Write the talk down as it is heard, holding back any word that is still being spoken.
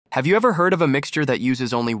Have you ever heard of a mixture that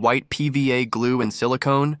uses only white PVA glue and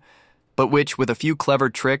silicone, but which, with a few clever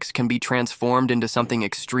tricks, can be transformed into something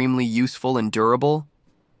extremely useful and durable?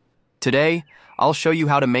 Today, I'll show you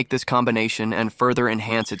how to make this combination and further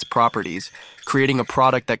enhance its properties, creating a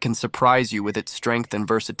product that can surprise you with its strength and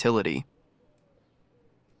versatility.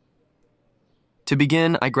 To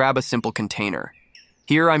begin, I grab a simple container.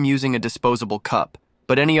 Here I'm using a disposable cup,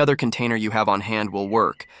 but any other container you have on hand will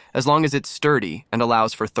work, as long as it's sturdy and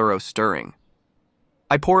allows for thorough stirring.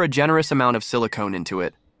 I pour a generous amount of silicone into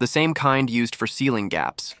it, the same kind used for sealing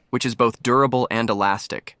gaps, which is both durable and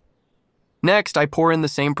elastic. Next, I pour in the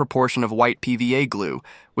same proportion of white PVA glue,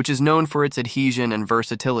 which is known for its adhesion and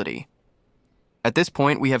versatility. At this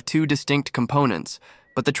point, we have two distinct components,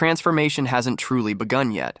 but the transformation hasn't truly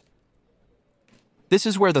begun yet. This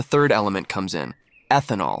is where the third element comes in,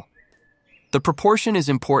 ethanol. The proportion is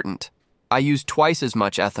important. I use twice as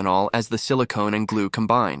much ethanol as the silicone and glue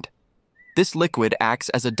combined. This liquid acts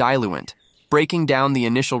as a diluent, breaking down the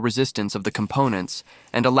initial resistance of the components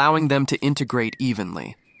and allowing them to integrate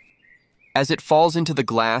evenly. As it falls into the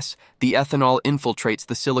glass, the ethanol infiltrates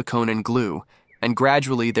the silicone and glue, and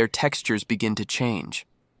gradually their textures begin to change.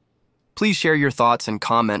 Please share your thoughts and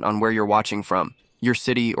comment on where you're watching from, your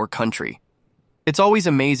city or country. It's always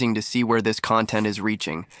amazing to see where this content is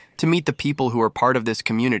reaching, to meet the people who are part of this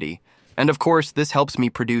community, and of course, this helps me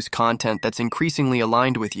produce content that's increasingly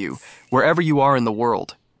aligned with you, wherever you are in the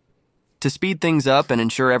world. To speed things up and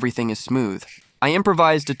ensure everything is smooth, I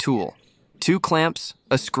improvised a tool, 2 clamps,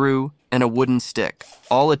 a screw, and a wooden stick,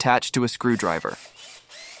 all attached to a screwdriver.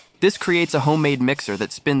 This creates a homemade mixer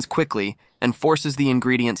that spins quickly and forces the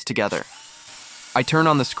ingredients together. I turn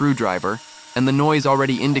on the screwdriver, and the noise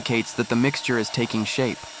already indicates that the mixture is taking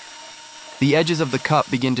shape. The edges of the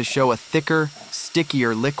cup begin to show a thicker,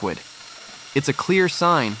 stickier liquid. It's a clear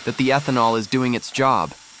sign that the ethanol is doing its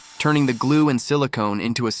job, turning the glue and silicone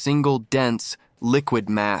into a single, dense, liquid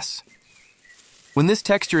mass. When this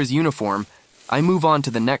texture is uniform, I move on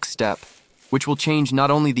to the next step, which will change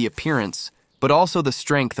not only the appearance, but also the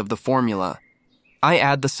strength of the formula. I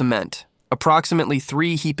add the cement, approximately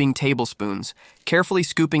 3 heaping tablespoons, carefully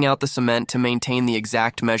scooping out the cement to maintain the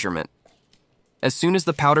exact measurement. As soon as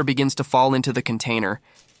the powder begins to fall into the container,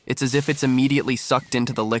 it's as if it's immediately sucked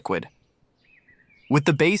into the liquid. With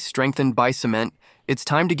the base strengthened by cement, it's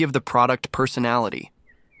time to give the product personality.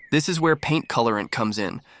 This is where paint colorant comes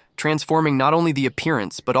in, transforming not only the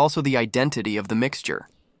appearance but also the identity of the mixture.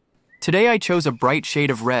 Today I chose a bright shade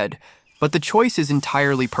of red, but the choice is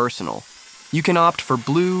entirely personal. You can opt for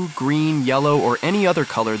blue, green, yellow, or any other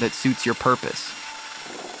color that suits your purpose.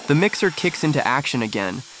 The mixer kicks into action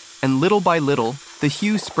again, and little by little, the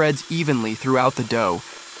hue spreads evenly throughout the dough,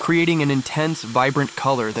 creating an intense, vibrant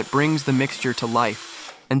color that brings the mixture to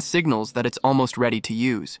life and signals that it's almost ready to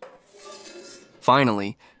use.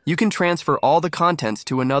 Finally, you can transfer all the contents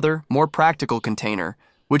to another, more practical container,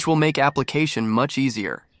 which will make application much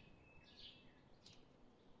easier.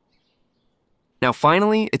 Now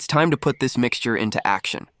finally, it's time to put this mixture into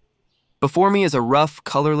action. Before me is a rough,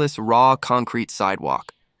 colorless, raw concrete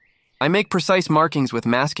sidewalk. I make precise markings with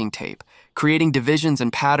masking tape, creating divisions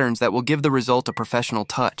and patterns that will give the result a professional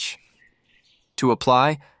touch. To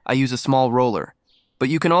apply, I use a small roller, but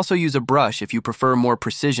you can also use a brush if you prefer more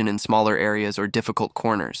precision in smaller areas or difficult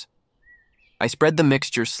corners. I spread the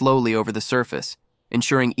mixture slowly over the surface,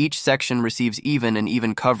 ensuring each section receives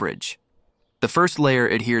even coverage. The first layer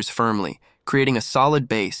adheres firmly, creating a solid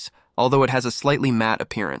base, although it has a slightly matte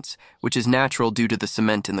appearance, which is natural due to the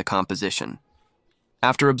cement in the composition.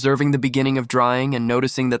 After observing the beginning of drying and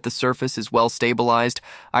noticing that the surface is well stabilized,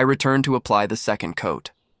 I return to apply the second coat.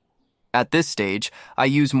 At this stage, I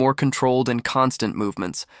use more controlled and constant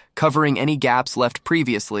movements, covering any gaps left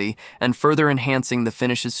previously and further enhancing the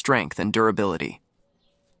finish's strength and durability.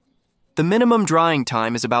 The minimum drying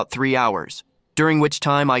time is about 3 hours, during which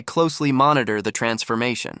time I closely monitor the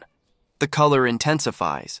transformation. The color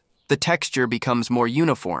intensifies, the texture becomes more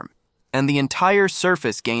uniform, and the entire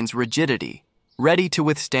surface gains rigidity, ready to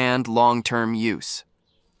withstand long-term use.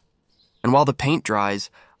 And while the paint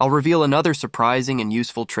dries, I'll reveal another surprising and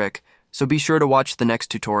useful trick, so be sure to watch the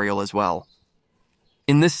next tutorial as well.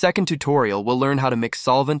 In this second tutorial, we'll learn how to mix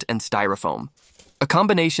solvent and styrofoam, a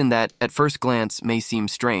combination that, at first glance, may seem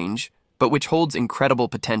strange, but which holds incredible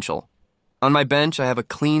potential. On my bench, I have a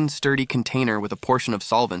clean, sturdy container with a portion of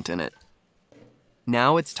solvent in it.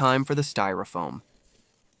 Now it's time for the styrofoam.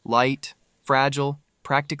 Light, fragile,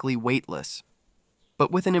 practically weightless,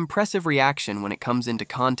 but with an impressive reaction when it comes into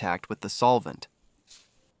contact with the solvent.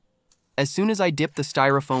 As soon as I dip the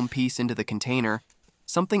styrofoam piece into the container,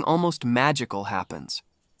 something almost magical happens.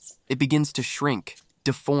 It begins to shrink,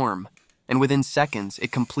 deform, and within seconds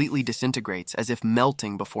it completely disintegrates as if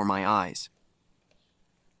melting before my eyes.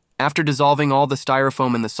 After dissolving all the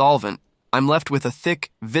styrofoam in the solvent, I'm left with a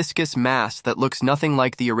thick, viscous mass that looks nothing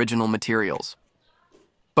like the original materials.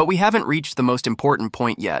 But we haven't reached the most important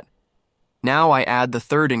point yet. Now I add the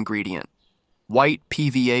third ingredient, white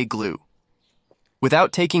PVA glue.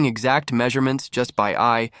 Without taking exact measurements just by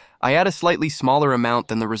eye, I add a slightly smaller amount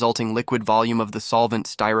than the resulting liquid volume of the solvent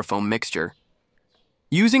styrofoam mixture.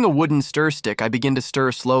 Using a wooden stir stick, I begin to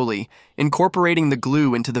stir slowly, incorporating the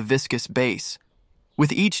glue into the viscous base.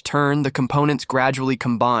 With each turn, the components gradually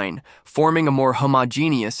combine, forming a more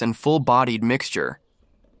homogeneous and full-bodied mixture.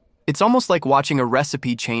 It's almost like watching a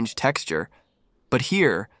recipe change texture, but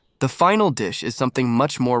here, the final dish is something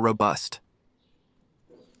much more robust.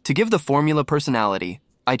 To give the formula personality,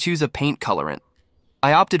 I choose a paint colorant.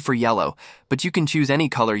 I opted for yellow, but you can choose any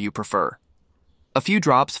color you prefer. A few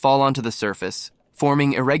drops fall onto the surface,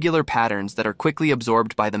 forming irregular patterns that are quickly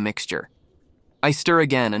absorbed by the mixture. I stir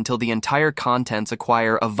again until the entire contents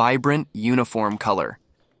acquire a vibrant, uniform color.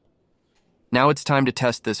 Now it's time to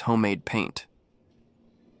test this homemade paint.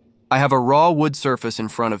 I have a raw wood surface in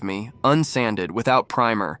front of me, unsanded, without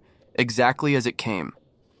primer, exactly as it came.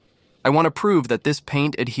 I want to prove that this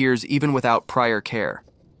paint adheres even without prior care.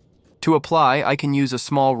 To apply, I can use a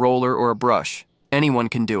small roller or a brush. Anyone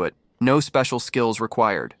can do it. No special skills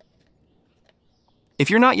required. If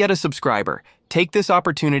you're not yet a subscriber, take this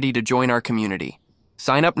opportunity to join our community.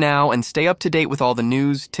 Sign up now and stay up to date with all the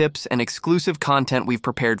news, tips, and exclusive content we've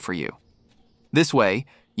prepared for you. This way,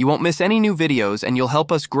 you won't miss any new videos and you'll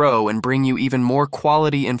help us grow and bring you even more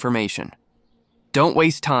quality information. Don't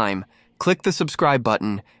waste time. Click the subscribe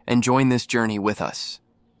button and join this journey with us.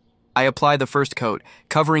 I apply the first coat,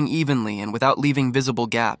 covering evenly and without leaving visible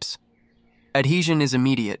gaps. Adhesion is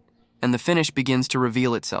immediate, and the finish begins to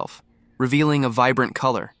reveal itself, revealing a vibrant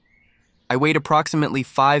color. I wait approximately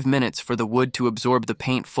 5 minutes for the wood to absorb the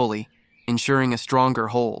paint fully, ensuring a stronger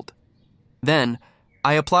hold. Then,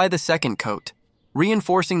 I apply the second coat,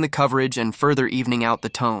 reinforcing the coverage and further evening out the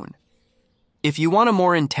tone. If you want a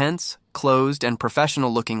more intense, closed, and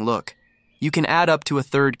professional-looking look, you can add up to a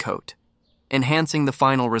third coat, enhancing the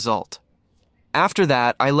final result. After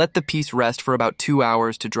that, I let the piece rest for about 2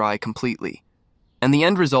 hours to dry completely. And the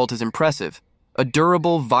end result is impressive, a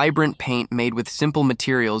durable, vibrant paint made with simple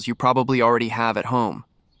materials you probably already have at home.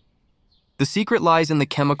 The secret lies in the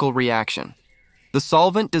chemical reaction. The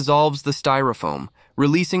solvent dissolves the styrofoam,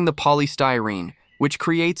 releasing the polystyrene, which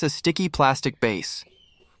creates a sticky plastic base.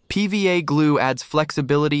 PVA glue adds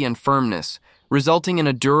flexibility and firmness, resulting in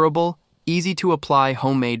a durable, easy-to-apply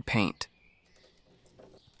homemade paint.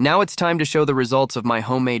 Now it's time to show the results of my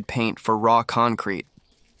homemade paint for raw concrete.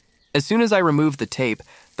 As soon as I remove the tape,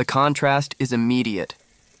 the contrast is immediate.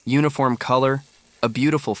 Uniform color, a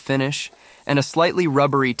beautiful finish, and a slightly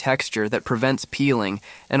rubbery texture that prevents peeling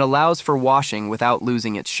and allows for washing without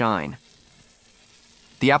losing its shine.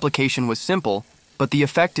 The application was simple, but the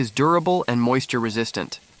effect is durable and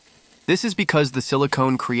moisture-resistant. This is because the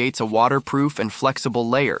silicone creates a waterproof and flexible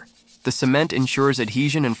layer. The cement ensures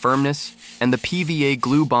adhesion and firmness, and the PVA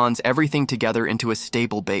glue bonds everything together into a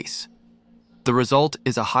stable base. The result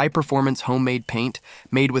is a high-performance homemade paint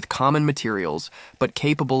made with common materials, but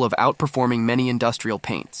capable of outperforming many industrial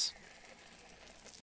paints.